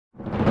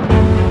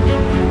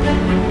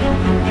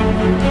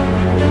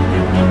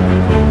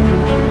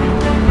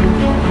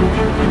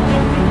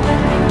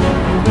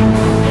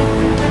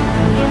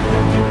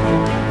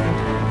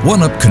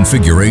One-up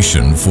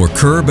configuration for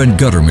curb and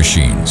gutter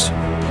machines.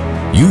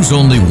 Use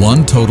only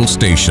one total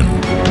station.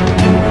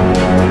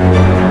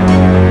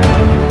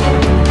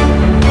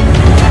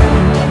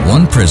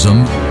 One prism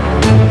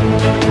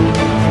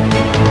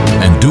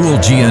and dual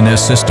GNSS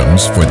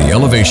systems for the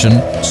elevation,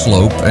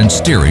 slope, and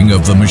steering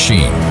of the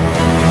machine.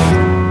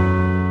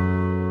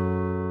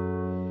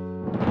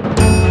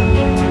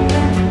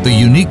 The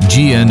unique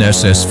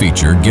GNSS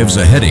feature gives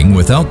a heading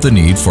without the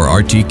need for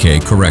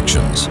RTK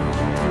corrections.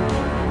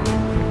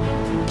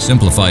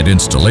 Simplified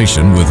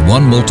installation with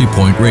one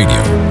multi-point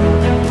radio.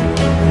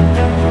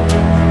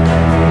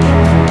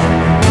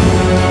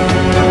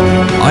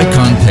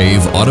 iCON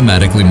Pave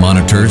automatically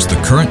monitors the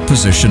current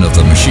position of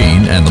the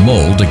machine and the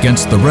mold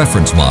against the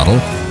reference model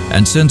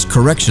and sends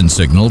correction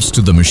signals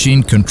to the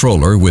machine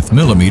controller with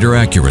millimeter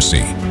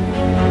accuracy.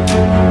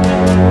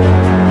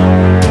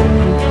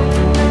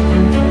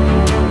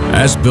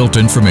 As-built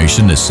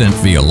information is sent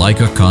via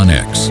Leica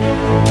Connx.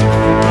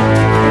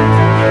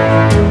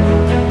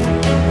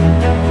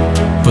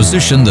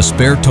 Position the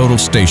spare total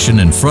station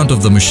in front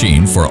of the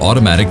machine for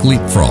automatic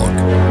leapfrog.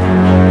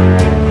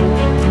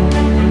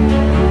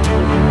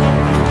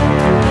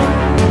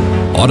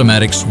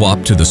 Automatic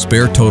swap to the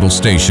spare total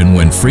station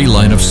when free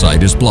line of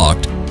sight is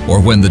blocked or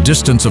when the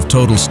distance of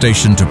total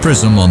station to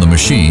prism on the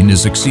machine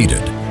is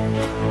exceeded.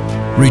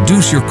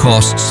 Reduce your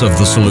costs of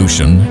the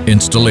solution,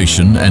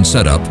 installation, and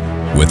setup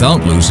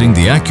without losing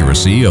the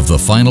accuracy of the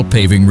final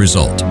paving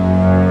result.